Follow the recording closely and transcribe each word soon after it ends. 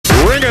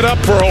it up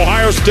for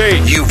Ohio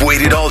State. You've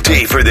waited all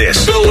day for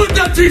this. Don't let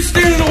that team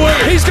stand in the way.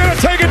 He's going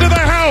to take it to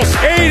the house.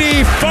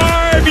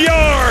 85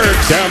 yards.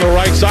 Down the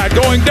right side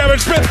going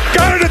Devin Smith.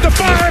 Got it at the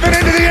 5 and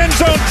into the end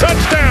zone.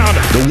 Touchdown.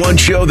 The one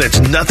show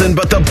that's nothing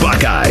but the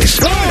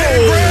Buckeyes. Oh,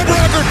 Brad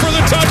Rucker for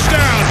the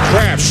touchdown.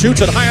 Kraft shoots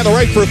it high on the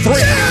right for 3.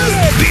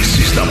 This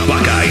is the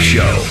Buckeye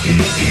Show.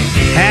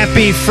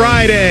 Happy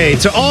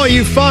Friday to all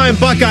you fine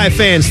Buckeye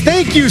fans.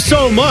 Thank you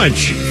so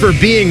much for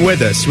being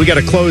with us. We got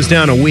to close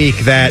down a week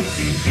that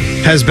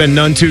has been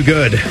none too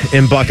good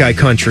in Buckeye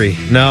country.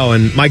 No,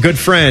 and my good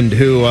friend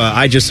who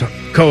I just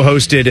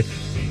co-hosted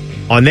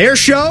on their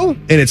show,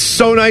 and it's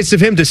so nice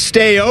of him to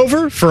stay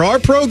over for our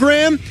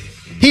program.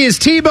 He is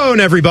T-Bone,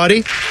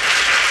 everybody.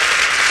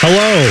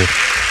 Hello.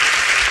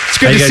 It's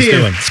good to see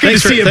you. It's good to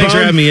see you, Thanks for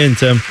having me in,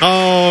 Tim.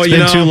 Oh, it's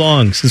been too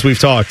long since we've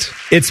talked.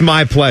 It's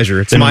my pleasure.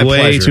 It's been my way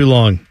pleasure. Too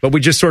long. But we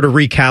just sort of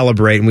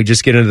recalibrate and we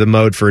just get into the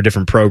mode for a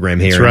different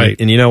program here. That's right.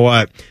 And you know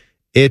what?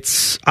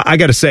 I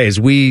got to say, as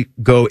we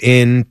go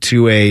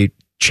into a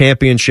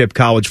championship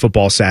college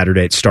football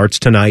Saturday, it starts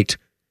tonight,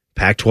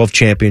 Pac-12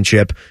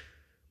 championship.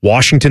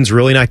 Washington's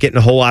really not getting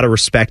a whole lot of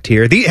respect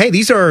here.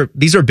 These are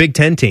Big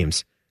Ten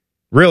teams.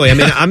 Really, I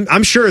mean,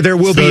 I'm sure there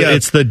will be.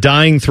 It's the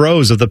dying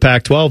throes of the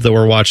Pac-12 that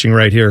we're watching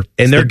right here,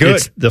 and they're good.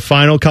 It's the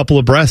final couple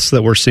of breaths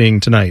that we're seeing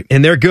tonight,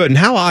 and they're good. And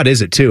how odd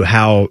is it too?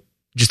 How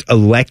just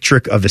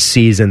electric of a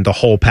season the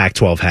whole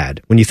Pac-12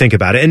 had when you think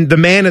about it. And the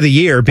man of the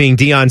year being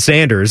Deion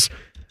Sanders,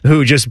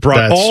 who just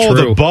brought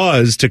the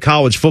buzz to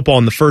college football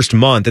in the first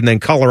month, and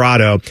then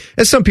Colorado,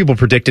 as some people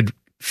predicted,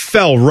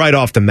 fell right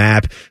off the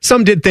map.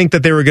 Some did think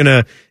that they were going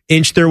to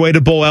inch their way to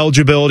bowl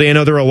eligibility. I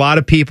know there were a lot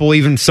of people,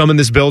 even some in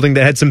this building,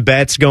 that had some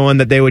bets going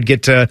that they would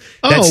get to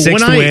that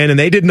sixth win, and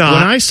they did not.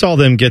 When I saw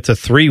them get to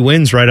 3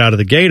 wins right out of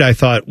the gate, I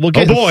thought, well,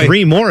 getting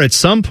 3 more at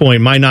some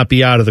point might not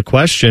be out of the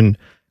question.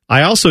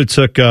 I also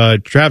took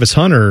Travis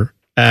Hunter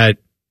at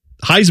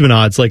Heisman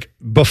odds, like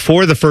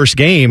before the first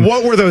game.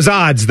 What were those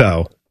odds,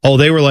 though? Oh,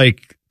 they were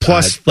like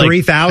plus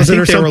 3,000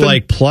 or something? They were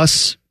like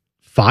plus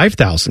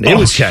 5,000. It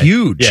was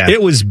huge. Yeah.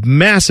 It was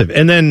massive.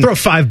 And then throw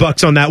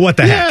 $5 on that. What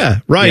the heck? Yeah,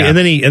 right. Yeah. And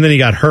then he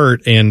got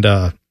hurt, and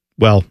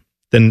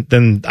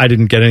then I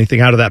didn't get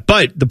anything out of that.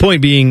 But the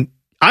point being,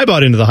 I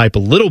bought into the hype a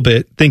little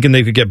bit, thinking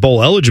they could get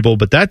bowl eligible,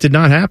 but that did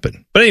not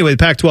happen. But anyway, the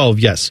Pac-12,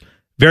 yes,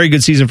 very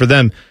good season for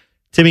them.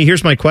 Timmy,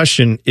 here's my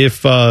question: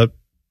 if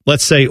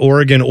let's say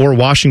Oregon or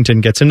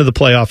Washington gets into the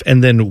playoff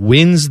and then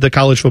wins the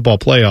college football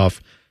playoff,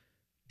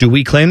 do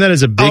we claim that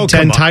as a Big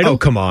Ten title? Oh,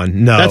 come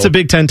on. No. That's a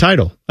Big Ten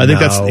title. I think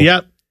that's,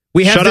 yeah.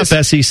 Shut up,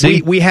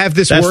 SEC. We have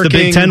this that's working.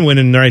 That's the Big Ten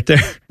winning right there.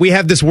 We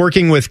have this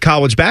working with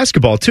college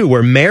basketball, too,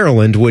 where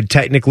Maryland would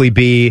technically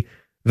be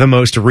the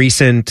most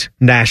recent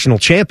national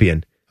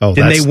champion. Oh,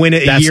 Didn't they win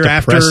it a year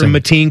after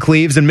Mateen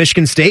Cleaves and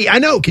Michigan State? I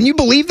know. Can you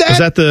believe that? Was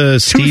that the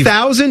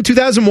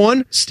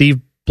 2001? Steve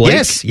Blake?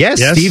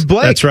 Yes, Steve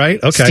Blake. That's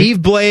right. Okay.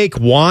 Steve Blake,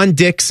 Juan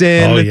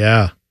Dixon. Oh,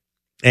 yeah.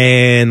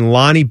 And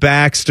Lonnie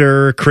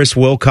Baxter, Chris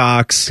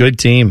Wilcox. Good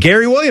team.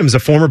 Gary Williams, a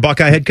former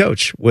Buckeye head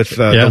coach with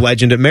the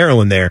legend at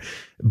Maryland there.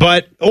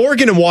 But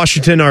Oregon and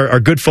Washington are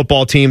good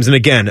football teams. And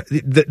again,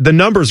 the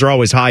numbers are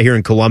always high here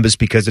in Columbus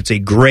because it's a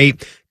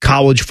great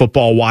college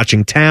football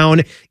watching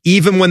town.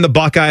 Even when the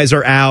Buckeyes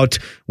are out,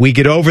 we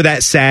get over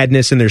that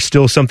sadness, and there's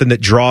still something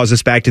that draws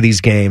us back to these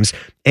games.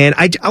 And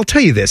I'll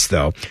tell you this,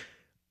 though.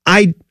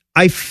 I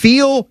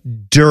feel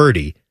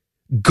dirty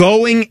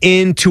going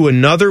into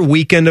another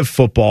weekend of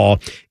football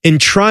and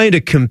trying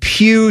to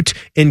compute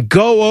and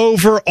go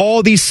over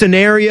all these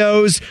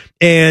scenarios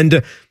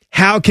and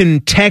how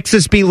can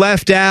Texas be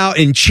left out,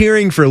 and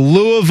cheering for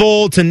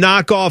Louisville to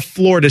knock off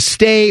Florida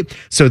State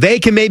so they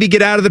can maybe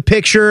get out of the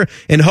picture,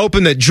 and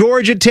hoping that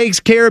Georgia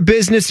takes care of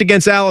business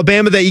against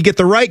Alabama, that you get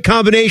the right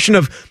combination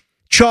of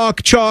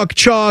chalk,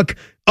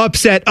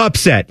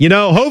 upset. You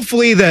know,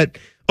 hopefully that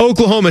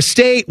Oklahoma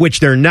State, which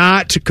they're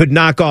not, could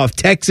knock off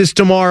Texas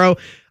tomorrow.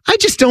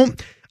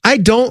 I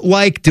don't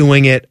like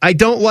doing it. I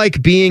don't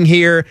like being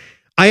here.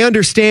 I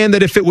understand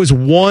that if it was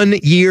 1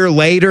 year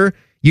later,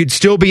 you'd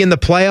still be in the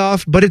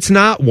playoff, but it's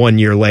not 1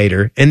 year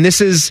later. And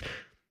this is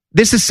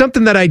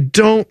something that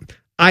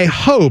I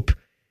hope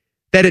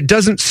that it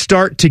doesn't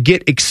start to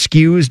get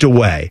excused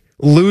away,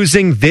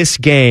 losing this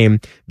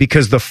game,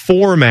 because the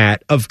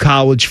format of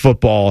college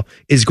football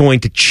is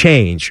going to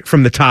change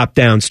from the top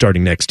down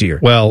starting next year.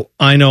 Well,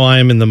 I know I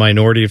am in the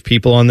minority of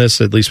people on this,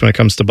 at least when it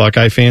comes to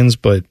Buckeye fans,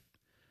 but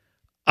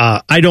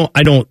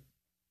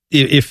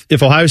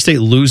if Ohio State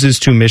loses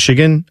to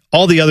Michigan,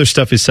 all the other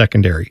stuff is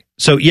secondary.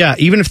 So yeah,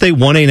 even if they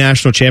won a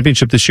national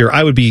championship this year,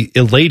 I would be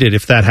elated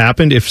if that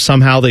happened. If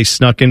somehow they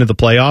snuck into the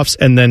playoffs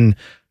and then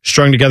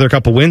strung together a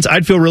couple wins,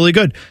 I'd feel really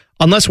good.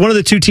 Unless one of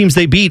the two teams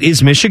they beat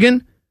is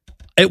Michigan,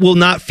 it will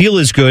not feel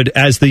as good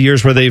as the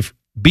years where they've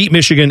beat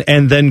Michigan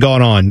and then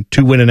gone on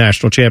to win a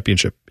national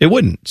championship. It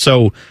wouldn't.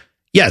 So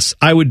yes,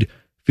 I would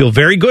feel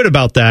very good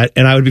about that,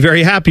 and I would be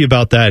very happy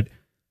about that.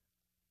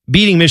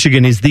 Beating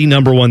Michigan is the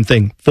number one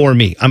thing for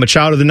me. I'm a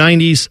child of the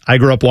 90s. I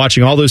grew up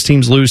watching all those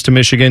teams lose to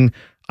Michigan.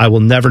 I will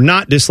never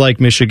not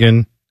dislike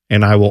Michigan,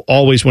 and I will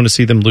always want to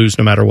see them lose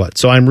no matter what.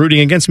 So I'm rooting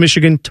against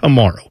Michigan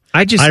tomorrow.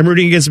 I'm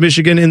rooting against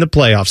Michigan in the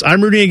playoffs.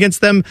 I'm rooting against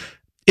them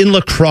in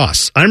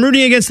lacrosse. I'm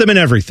rooting against them in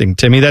everything,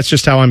 Timmy. That's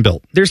just how I'm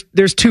built.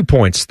 There's 2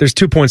 points. There's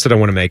 2 points that I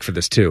want to make for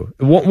this, too.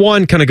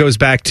 One kind of goes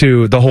back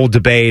to the whole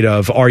debate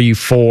of, are you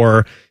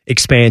for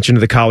expansion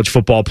of the college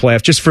football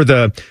playoff, just for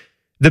the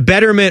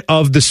betterment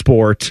of the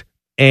sport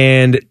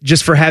and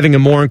just for having a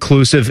more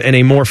inclusive and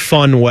a more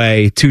fun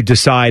way to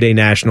decide a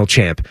national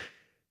champ.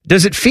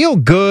 Does it feel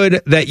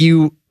good that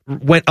you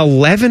went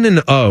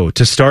 11-0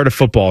 to start a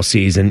football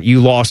season,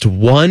 you lost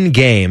one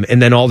game,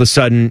 and then all of a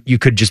sudden you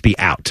could just be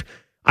out?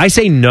 I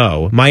say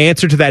no. My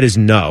answer to that is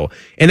no.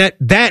 And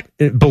that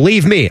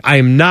believe me, I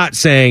am not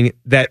saying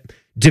that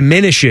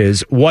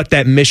diminishes what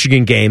that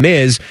Michigan game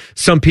is.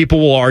 Some people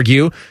will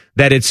argue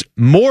that it's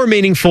more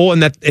meaningful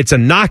and that it's a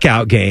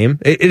knockout game.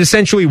 It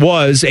essentially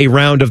was a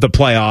round of the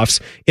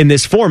playoffs in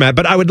this format.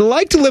 But I would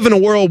like to live in a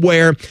world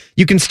where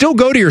you can still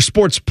go to your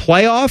sports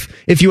playoff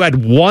if you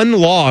had one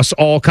loss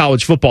all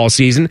college football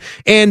season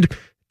and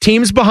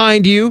teams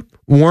behind you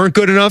weren't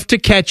good enough to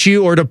catch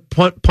you or to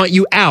punt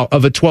you out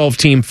of a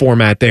 12-team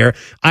format there.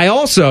 I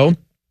also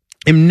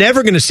am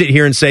never going to sit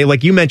here and say,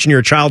 like you mentioned,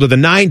 you're a child of the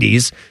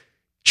 90s,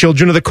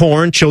 children of the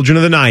corn, children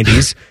of the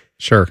 90s.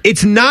 Sure.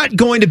 It's not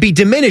going to be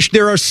diminished.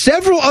 There are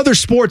several other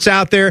sports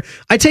out there.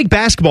 I take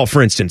basketball,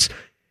 for instance.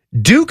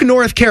 Duke,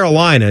 North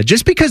Carolina,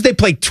 just because they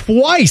play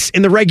twice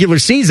in the regular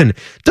season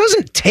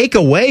doesn't take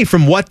away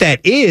from what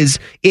that is.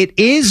 It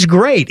is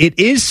great. It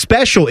is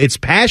special. It's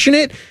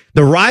passionate.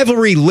 The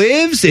rivalry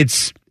lives.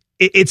 It's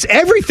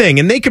everything.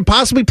 And they could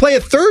possibly play a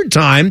third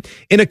time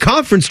in a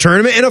conference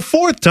tournament and a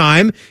fourth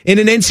time in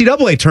an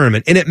NCAA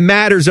tournament. And it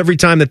matters every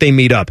time that they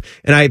meet up.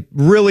 And I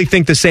really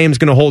think the same is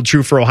going to hold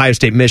true for Ohio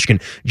State,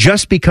 Michigan.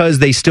 Just because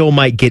they still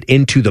might get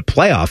into the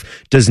playoff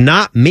does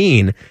not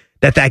mean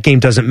that game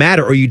doesn't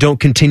matter or you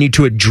don't continue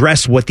to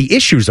address what the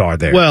issues are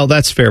there. Well,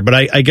 that's fair. But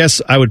I guess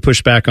I would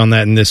push back on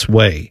that in this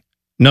way.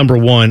 Number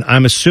one,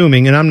 I'm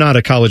assuming, and I'm not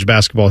a college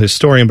basketball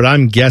historian, but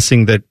I'm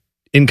guessing that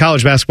in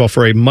college basketball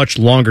for a much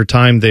longer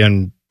time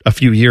than a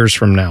few years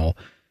from now,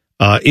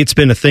 it's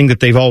been a thing that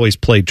they've always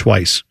played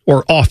twice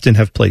or often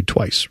have played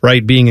twice,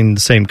 right? Being in the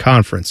same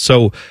conference.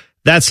 So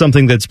that's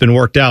something that's been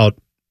worked out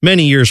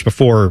many years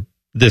before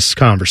this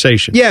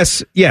conversation.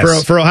 Yes.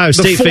 For Ohio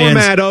State fans, the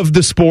format of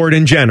the sport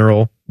in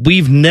general,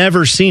 we've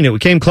never seen it. We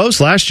came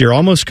close last year.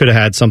 Almost could have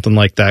had something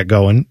like that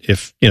going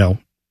if,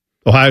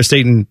 Ohio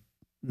State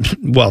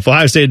if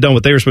Ohio State had done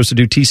what they were supposed to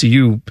do,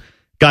 TCU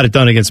got it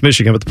done against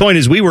Michigan. But the point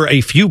is we were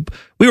 2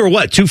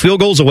 field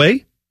goals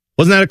away?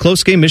 Wasn't that a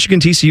close game? Michigan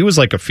TCU was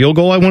like a field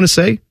goal, I want to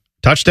say.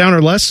 Touchdown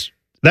or less.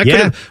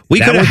 We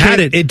could have had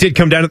it. It did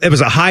come down. It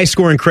was a high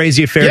scoring,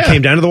 crazy affair. Yeah. It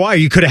came down to the wire.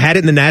 You could have had it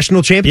in the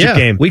national championship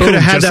game. We could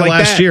have had that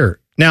last year.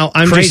 Now,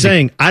 I'm just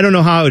saying, I don't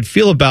know how I would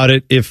feel about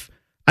it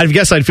I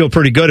guess I'd feel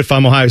pretty good if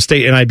I'm Ohio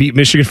State and I beat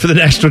Michigan for the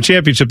national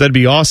championship. That'd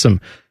be awesome.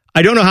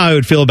 I don't know how I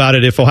would feel about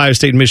it if Ohio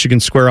State and Michigan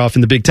square off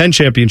in the Big Ten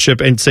championship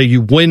and say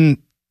you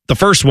win the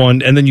first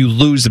one and then you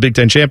lose the Big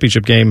Ten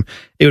championship game.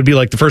 It would be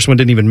like the first one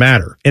didn't even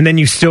matter. And then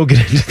you still get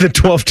into the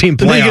 12-team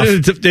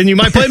playoff. And you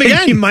might play them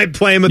again. You might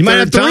play them a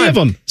third time. You might have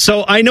 3 of them.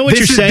 So I know what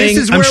you're saying.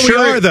 This is where we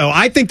are, though.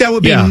 I think that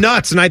would be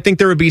nuts, and I think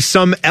there would be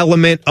some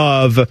element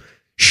of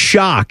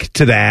shock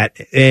to that,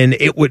 and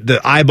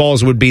the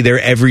eyeballs would be there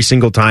every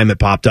single time it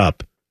popped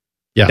up.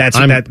 Yeah, that's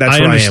I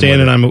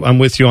understand, and I'm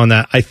with you on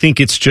that. I think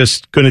it's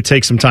just going to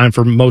take some time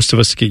for most of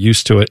us to get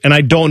used to it, and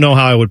I don't know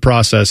how I would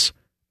process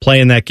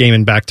playing that game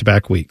in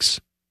back-to-back weeks.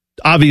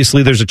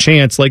 Obviously, there's a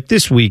chance, like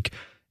this week,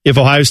 if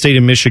Ohio State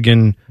and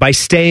Michigan... By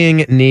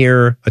staying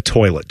near a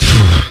toilet.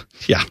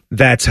 Yeah.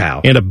 That's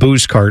how. And a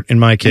booze cart, in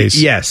my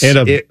case. Yes.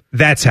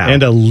 That's how.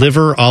 And a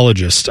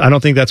liverologist. I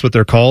don't think that's what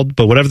they're called,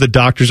 but whatever the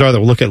doctors are that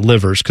will look at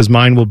livers, because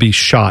mine will be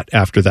shot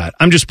after that.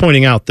 I'm just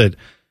pointing out that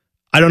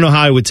I don't know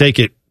how I would take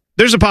it.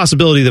 There's a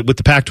possibility that with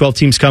the Pac-12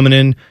 teams coming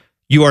in,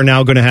 you are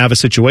now going to have a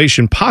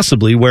situation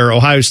possibly where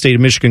Ohio State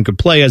and Michigan could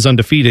play as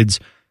undefeateds,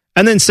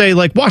 and then say,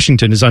 like,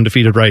 Washington is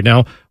undefeated right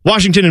now.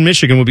 Washington and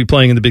Michigan will be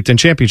playing in the Big Ten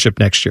Championship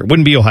next year.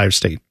 Wouldn't be Ohio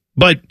State.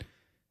 But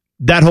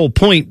that whole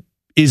point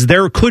is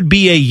there could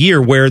be a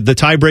year where the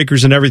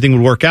tiebreakers and everything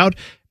would work out,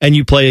 and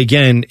you play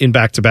again in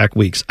back-to-back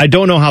weeks. I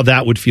don't know how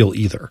that would feel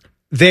either.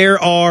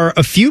 There are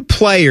a few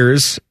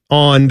players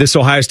on this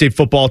Ohio State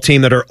football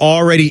team that are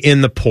already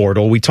in the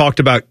portal. We talked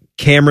about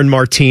Cameron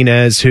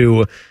Martinez,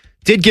 who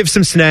did give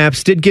some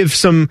snaps, did give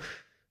some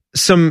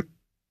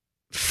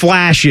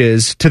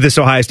flashes to this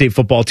Ohio State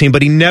football team,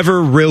 but he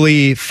never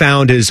really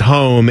found his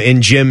home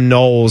in Jim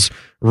Knowles'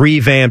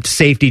 revamped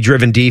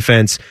safety-driven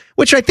defense,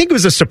 which I think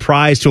was a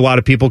surprise to a lot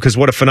of people because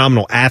what a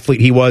phenomenal athlete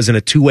he was and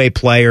a two-way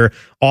player,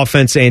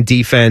 offense and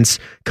defense,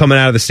 coming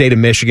out of the state of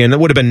Michigan. It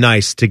would have been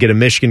nice to get a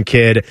Michigan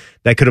kid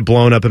that could have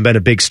blown up and been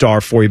a big star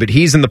for you, but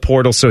he's in the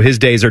portal, so his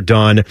days are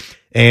done.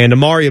 And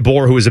Amari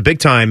Abor, who was a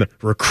big-time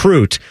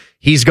recruit,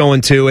 he's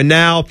going to. And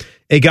now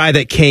a guy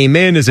that came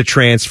in as a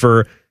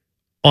transfer,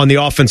 on the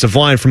offensive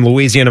line from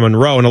Louisiana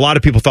Monroe, and a lot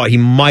of people thought he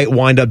might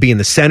wind up being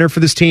the center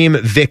for this team.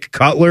 Victor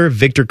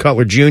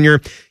Cutler Jr.,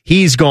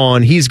 he's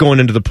gone. He's going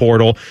into the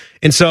portal.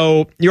 And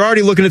so you're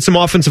already looking at some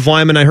offensive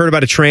linemen. I heard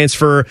about a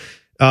transfer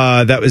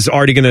that was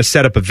already going to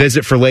set up a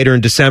visit for later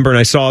in December, and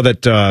I saw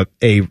that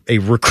a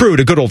recruit,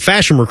 a good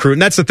old-fashioned recruit,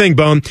 and that's the thing,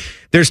 Bone,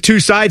 there's two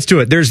sides to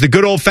it. There's the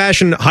good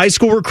old-fashioned high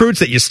school recruits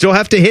that you still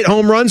have to hit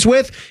home runs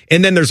with,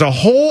 and then there's a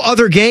whole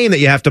other game that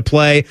you have to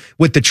play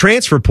with the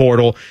transfer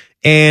portal.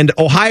 And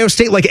Ohio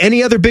State, like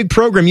any other big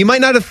program, you might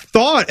not have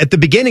thought at the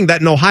beginning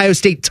that an Ohio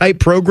State type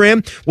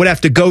program would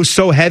have to go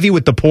so heavy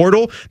with the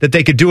portal that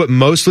they could do it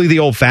mostly the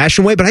old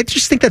fashioned way. But I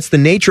just think that's the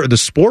nature of the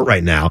sport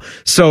right now.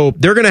 So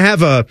they're going to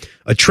have a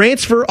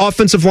transfer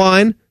offensive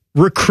line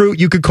recruit,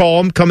 you could call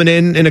him, coming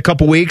in a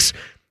couple weeks.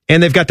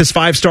 And they've got this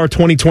 5-star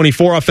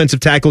 2024 offensive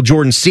tackle,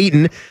 Jordan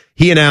Seaton.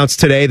 He announced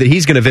today that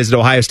he's going to visit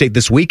Ohio State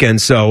this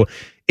weekend. So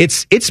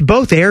it's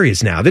both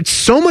areas now. There's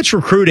so much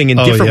recruiting in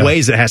different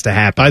ways that has to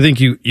happen. I think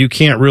you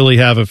can't really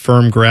have a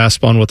firm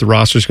grasp on what the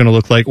roster is going to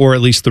look like, or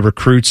at least the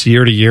recruits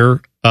year to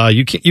year.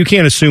 You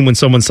can't assume when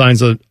someone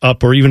signs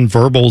up, or even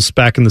verbals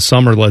back in the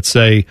summer, let's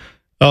say,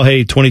 oh,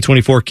 hey,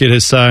 2024 kid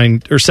has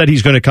signed or said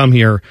he's going to come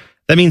here.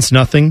 That means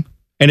nothing.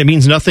 And it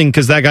means nothing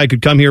because that guy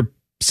could come here,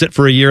 sit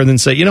for a year, and then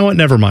say, you know what,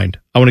 never mind.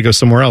 I want to go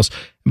somewhere else.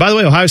 And by the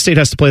way, Ohio State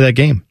has to play that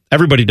game.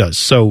 Everybody does.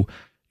 So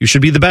you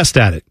should be the best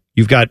at it.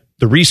 You've got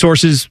the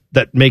resources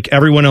that make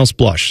everyone else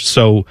blush.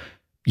 So,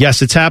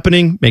 yes, it's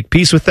happening. Make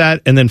peace with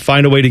that, and then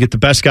find a way to get the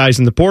best guys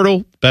in the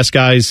portal, best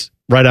guys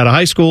right out of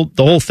high school.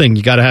 The whole thing,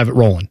 you got to have it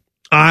rolling.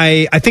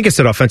 I think I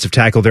said offensive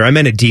tackle there. I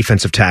meant a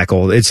defensive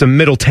tackle. It's a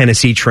Middle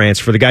Tennessee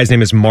transfer. The guy's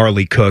name is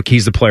Marley Cook.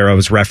 He's the player I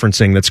was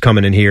referencing that's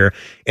coming in here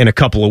in a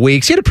couple of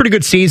weeks. He had a pretty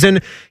good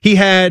season. He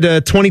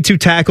had 22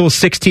 tackles,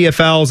 6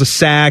 TFLs, a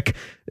sack,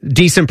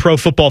 decent Pro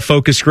Football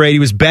Focus grade. He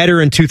was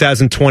better in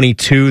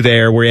 2022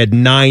 there, where he had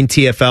 9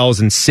 TFLs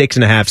and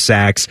 6.5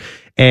 sacks.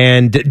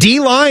 And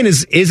D-line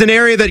is an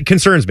area that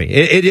concerns me.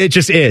 It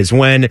just is.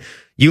 When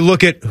you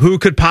look at who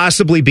could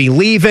possibly be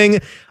leaving,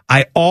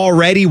 I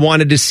already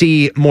wanted to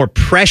see more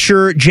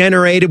pressure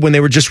generated when they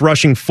were just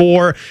rushing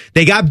 4.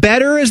 They got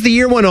better as the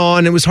year went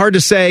on. It was hard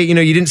to say, you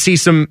didn't see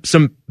some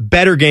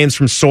better games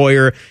from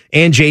Sawyer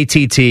and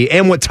JTT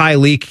and what Ty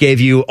Leak gave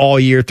you all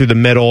year through the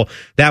middle.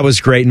 That was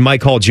great. And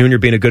Mike Hall Jr.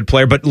 being a good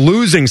player, but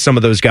losing some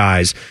of those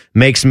guys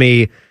makes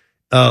me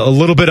a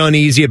little bit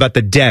uneasy about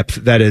the depth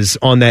that is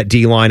on that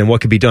D-line and what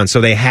could be done.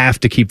 So they have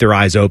to keep their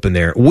eyes open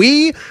there.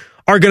 We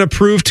are going to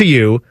prove to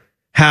you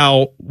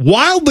how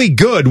wildly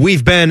good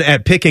we've been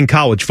at picking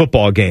college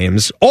football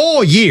games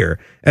all year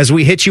as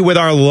we hit you with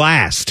our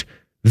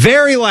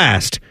very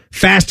last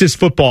fastest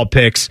football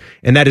picks,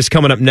 and that is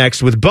coming up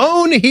next with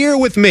Bone here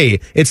with me.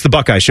 It's the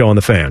Buckeye Show on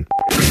the Fan.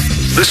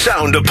 The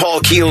sound of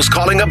Paul Keels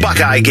calling a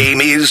Buckeye game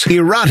is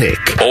erotic.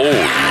 Oh,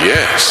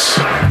 yes.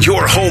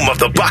 Your home of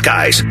the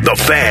Buckeyes, the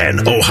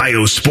Fan,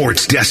 Ohio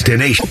sports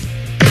destination.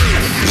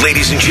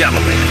 Ladies and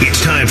gentlemen,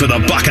 it's time for the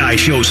Buckeye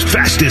Show's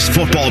fastest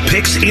football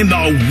picks in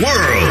the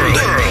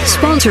world.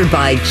 Sponsored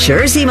by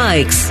Jersey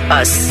Mike's,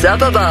 a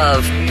sub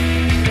above.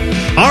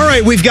 All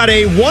right, we've got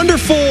a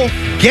wonderful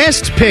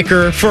guest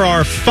picker for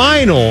our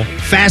final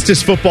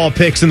fastest football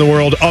picks in the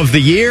world of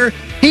the year.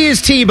 He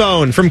is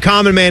T-Bone from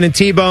Common Man and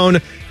T-Bone.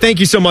 Thank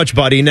you so much,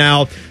 buddy.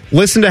 Now,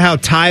 listen to how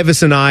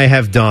Tyvis and I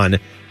have done,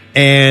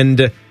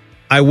 and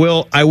I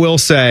will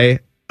say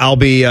I'll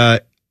be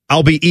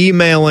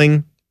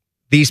emailing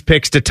these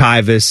picks to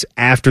Tyvis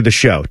after the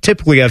show.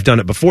 Typically, I've done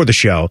it before the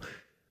show,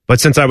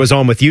 but since I was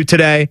on with you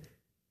today,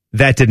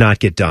 that did not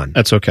get done.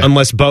 That's okay.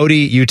 Unless, Bodie,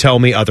 you tell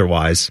me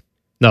otherwise.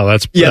 No,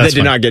 that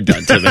did not get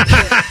done, Timmy.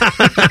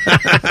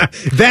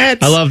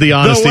 That's I love the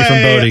honesty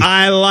from Bodie.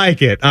 I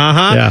like it.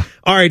 Yeah.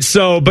 All right,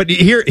 so, but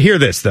hear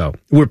this, though.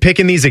 We're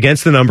picking these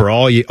against the number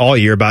all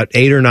year, about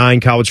 8 or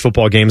 9 college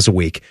football games a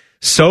week.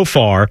 So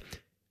far,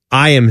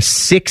 I am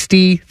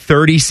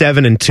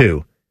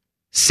 60-37-2.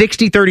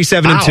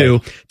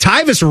 60-37-2.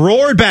 Tyvis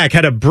roared back,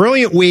 had a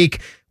brilliant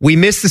week. We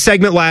missed the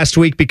segment last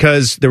week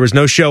because there was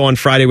no show on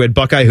Friday. We had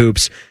Buckeye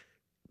Hoops.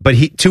 But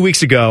 2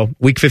 weeks ago,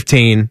 week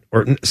 15,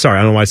 I don't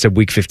know why I said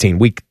week 15,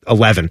 week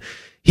 11,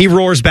 he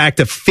roars back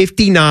to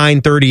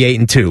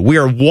 59-38-2. We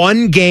are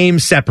one game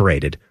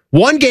separated.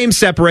 One game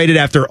separated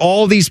after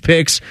all these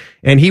picks,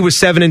 and he was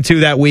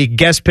 7-2 that week.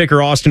 Guest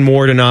picker Austin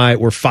Ward and I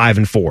were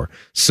 5-4.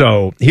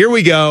 So here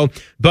we go.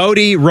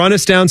 Bodie, run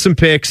us down some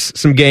picks,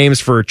 some games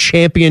for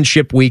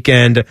championship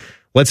weekend.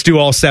 Let's do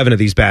all 7 of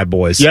these bad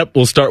boys. Yep,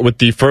 we'll start with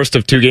the first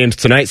of 2 games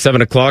tonight,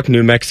 7 o'clock,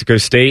 New Mexico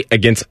State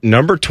against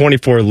number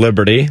 24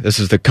 Liberty. This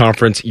is the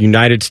Conference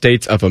United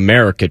States of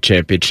America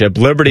Championship.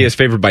 Liberty is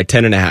favored by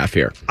 10.5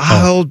 here.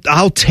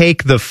 I'll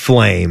take the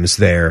Flames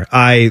there.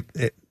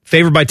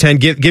 Favored by 10.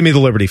 Give me the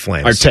Liberty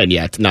Flames. Or 10,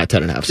 yeah, not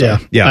 10.5. So.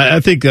 Yeah. I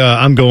think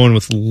I'm going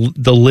with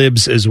the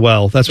Libs as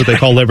well. That's what they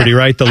call Liberty,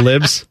 right? The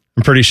Libs.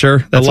 I'm pretty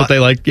sure that's what they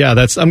like. Yeah,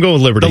 I'm going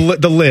with Liberty.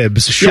 The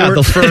Libs,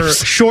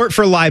 short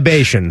for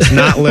libations,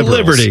 not liberals.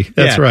 Liberty.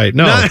 That's right.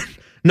 No,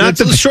 Not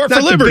the short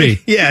for Liberty.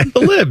 Yeah, the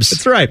Libs.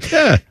 That's right.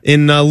 Yeah.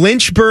 In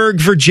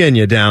Lynchburg,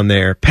 Virginia, down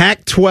there.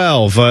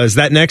 Pac-12. Is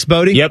that next,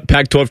 Bodie? Yep,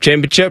 Pac-12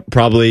 championship.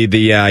 Probably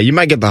you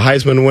might get the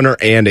Heisman winner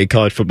and a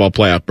college football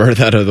playoff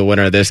berth out of the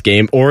winner of this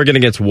game. Oregon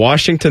against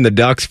Washington. The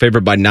Ducks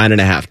favored by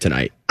 9.5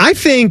 tonight. I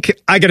think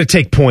I got to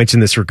take points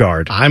in this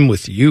regard. I'm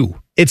with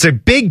you. It's a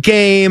big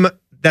game.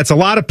 That's a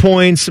lot of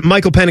points.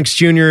 Michael Penix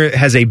Jr.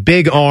 has a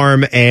big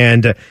arm,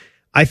 and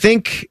I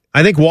think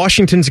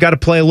Washington's got to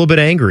play a little bit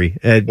angry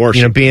at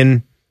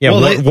being. Yeah,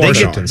 well, they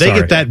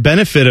get that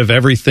benefit of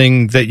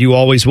everything that you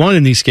always want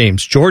in these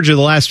games. Georgia,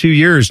 the last few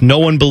years, no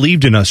one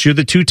believed in us. You're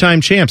the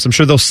 2-time champs. I'm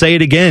sure they'll say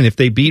it again if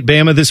they beat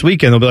Bama this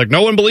weekend. They'll be like,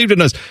 no one believed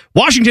in us.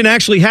 Washington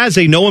actually has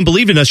a no one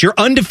believed in us. You're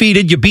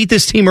undefeated. You beat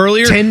this team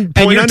earlier.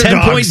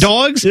 10-point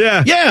dogs.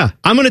 Yeah.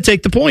 I'm going to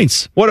take the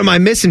points. What am I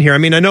missing here? I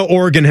mean, I know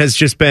Oregon has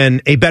just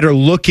been a better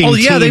looking team. Oh,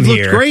 yeah, they've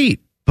looked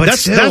great. But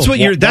that's what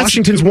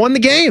Washington's won the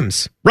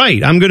games.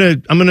 Right. I'm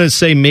gonna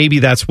say maybe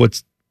that's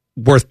what's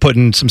worth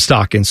putting some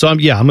stock in. So I'm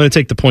going to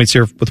take the points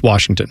here with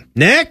Washington.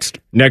 Next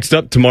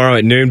up tomorrow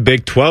at noon,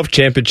 Big 12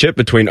 championship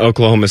between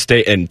Oklahoma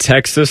State and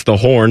Texas. The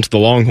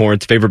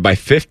Longhorns favored by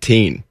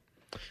 15.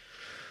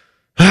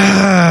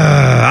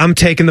 I'm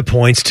taking the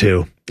points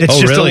too. It's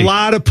just really? A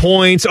lot of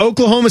points.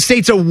 Oklahoma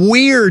State's a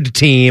weird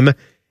team,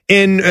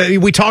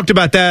 and we talked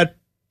about that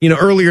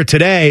earlier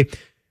today.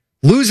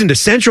 Losing to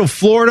Central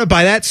Florida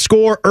by that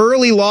score,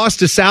 early loss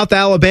to South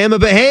Alabama.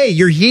 But hey,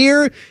 you're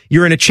here.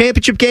 You're in a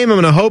championship game. I'm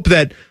going to hope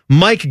that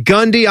Mike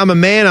Gundy,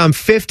 I'm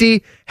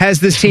 50, has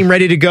this team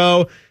ready to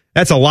go.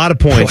 That's a lot of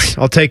points.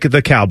 I'll take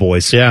the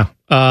Cowboys. Yeah.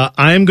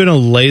 I'm going to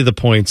lay the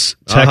points.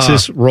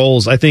 Texas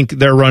rolls. I think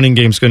their running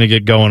game's going to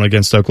get going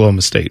against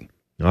Oklahoma State.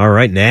 All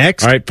right,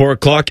 next. All right, 4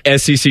 o'clock,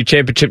 SEC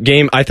championship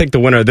game. I think the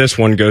winner of this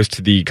one goes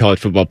to the college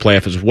football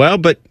playoff as well,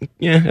 but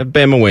if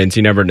Bama wins,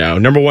 you never know.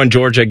 Number 1,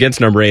 Georgia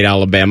against number 8,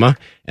 Alabama,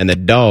 and the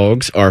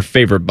Dogs are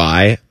favored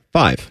by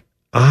 5.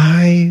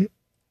 I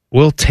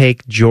will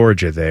take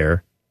Georgia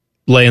there.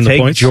 Laying the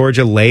points?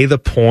 Georgia, lay the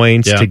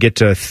points to get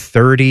to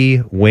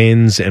 30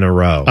 wins in a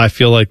row. I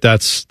feel like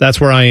that's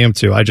where I am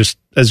too. I just,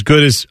 as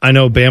good as I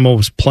know Bama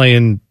was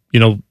playing,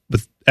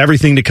 with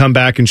everything to come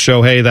back and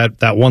show, hey,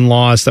 that one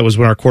loss, that was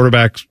when our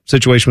quarterback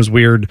situation was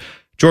weird.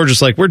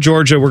 Georgia's like, we're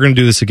Georgia. We're going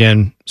to do this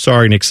again.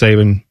 Sorry, Nick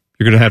Saban.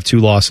 You're going to have 2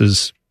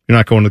 losses. You're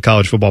not going to the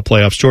college football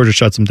playoffs. Georgia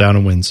shuts them down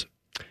and wins.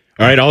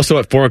 All right, also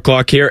at 4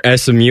 o'clock here,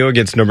 SMU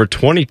against number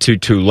 22,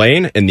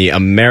 Tulane. In the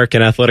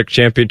American Athletic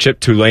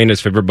Championship, Tulane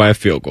is favored by a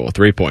field goal,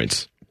 3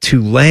 points.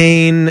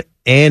 Tulane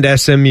and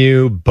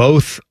SMU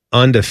both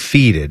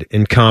undefeated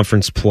in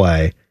conference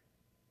play.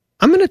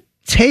 I'm going to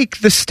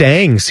take the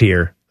Stangs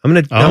here. I'm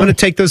going to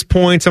take those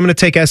points. I'm going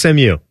to take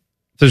SMU.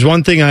 There's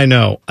one thing I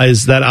know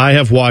is that I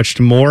have watched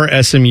more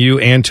SMU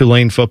and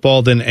Tulane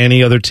football than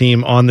any other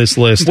team on this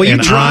list. Well, you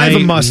drive a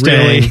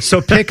Mustang,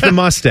 so pick the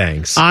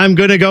Mustangs. I'm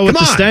going to go with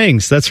the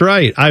Stangs. That's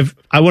right.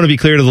 I want to be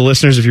clear to the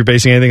listeners, if you're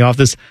basing anything off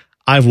this,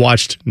 I've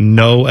watched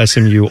no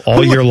SMU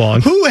all year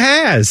long. Who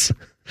has?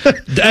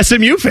 The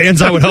SMU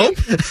fans, I would hope.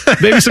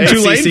 Maybe some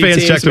Tulane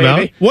fans checked them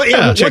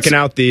out. Checking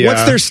out the.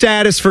 What's their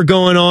status for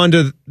going on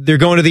to? They're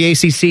going to the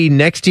ACC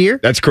next year.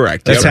 That's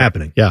correct. That's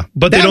happening. Yeah,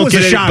 but that they don't was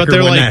get a shocker but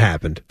they're when like, that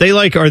happened. They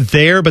are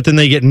there, but then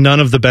they get none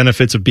of the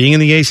benefits of being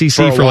in the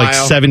ACC for like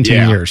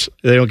 17 years.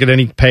 They don't get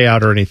any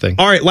payout or anything.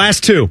 All right,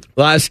 last two.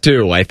 I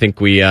think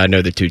we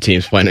know the 2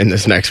 teams playing in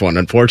this next one.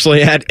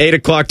 Unfortunately, at 8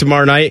 o'clock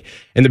tomorrow night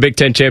in the Big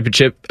Ten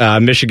Championship,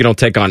 Michigan will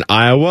take on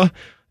Iowa.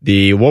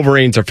 The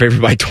Wolverines are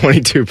favored by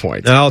 22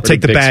 points. I'll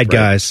take the bad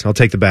guys. I'll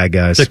take the bad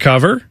guys. To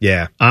cover?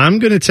 Yeah. I'm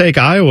going to take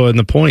Iowa in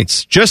the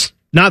points. Just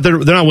not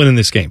that they're not winning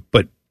this game,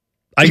 but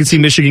I can see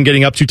Michigan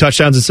getting up 2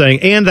 touchdowns and saying,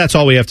 and that's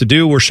all we have to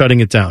do. We're shutting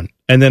it down.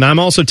 And then I'm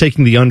also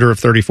taking the under of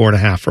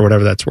 34.5 or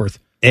whatever that's worth.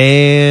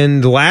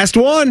 And the last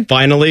one.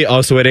 Finally,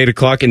 also at 8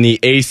 o'clock in the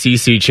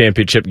ACC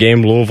championship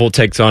game, Louisville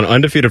takes on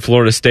undefeated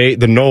Florida State.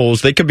 The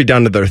Noles, they could be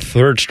down to their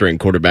 3rd string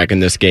quarterback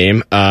in this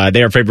game.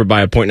 They are favored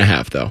by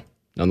 1.5, though.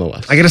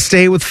 Nonetheless, I got to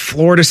stay with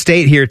Florida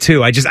State here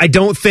too. I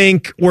don't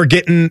think we're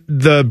getting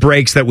the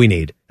breaks that we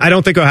need. I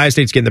don't think Ohio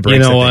State's getting the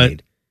breaks that they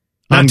need.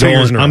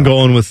 I'm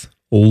going with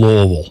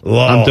Louisville.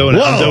 I'm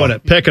doing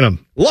it. Picking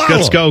them.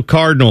 Let's go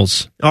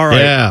Cardinals. All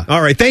right. Yeah.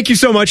 All right. Thank you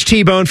so much,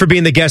 T-Bone, for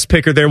being the guest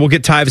picker there. We'll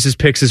get Tyvis's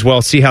picks as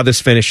well. See how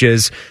this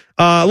finishes.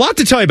 A lot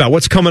to tell you about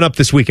what's coming up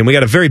this weekend. We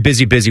got a very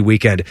busy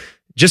weekend.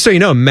 Just so you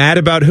know, Mad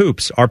About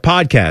Hoops, our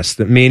podcast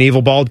that me and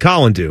Evil Bald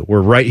Colin do.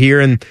 We're right here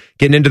and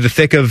getting into the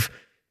thick of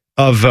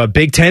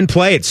Big Ten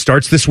play. It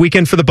starts this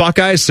weekend for the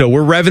Buckeyes, so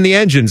we're revving the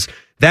engines.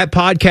 That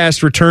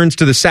podcast returns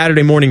to the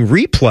Saturday morning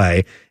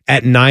replay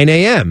at 9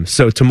 a.m.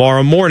 So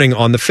tomorrow morning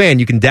on The Fan,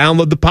 you can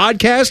download the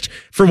podcast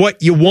for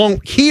what you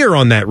won't hear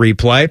on that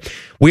replay.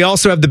 We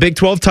also have the Big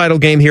 12 title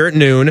game here at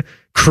noon.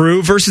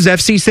 Crew versus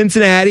FC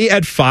Cincinnati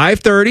at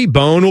 5:30.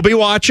 Bone will be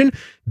watching.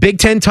 Big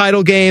Ten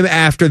title game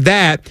after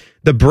that.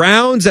 The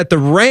Browns at the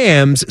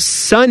Rams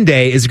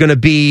Sunday is going to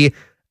be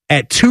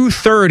at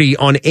 2:30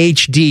 on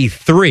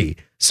HD3.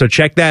 So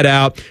check that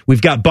out.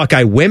 We've got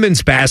Buckeye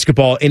women's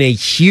basketball in a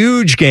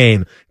huge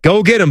game.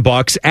 Go get them,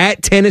 Bucks,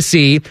 at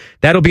Tennessee.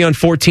 That'll be on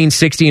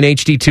 1460 and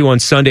HD2 on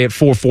Sunday at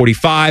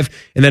 4:45.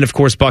 And then, of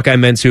course, Buckeye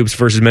men's hoops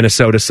versus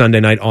Minnesota Sunday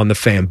night on the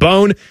Fan.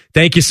 Bone,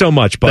 thank you so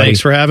much, buddy.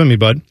 Thanks for having me,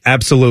 bud.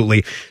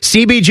 Absolutely.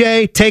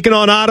 CBJ taking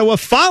on Ottawa,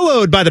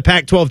 followed by the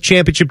Pac-12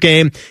 championship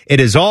game. It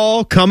is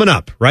all coming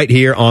up right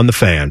here on the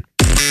Fan.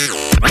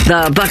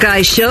 The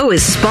Buckeye Show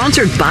is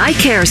sponsored by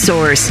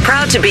CareSource,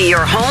 proud to be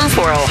your home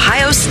for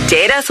Ohio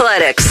State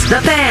athletics.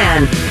 The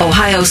Fan,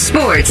 Ohio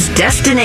sports destination.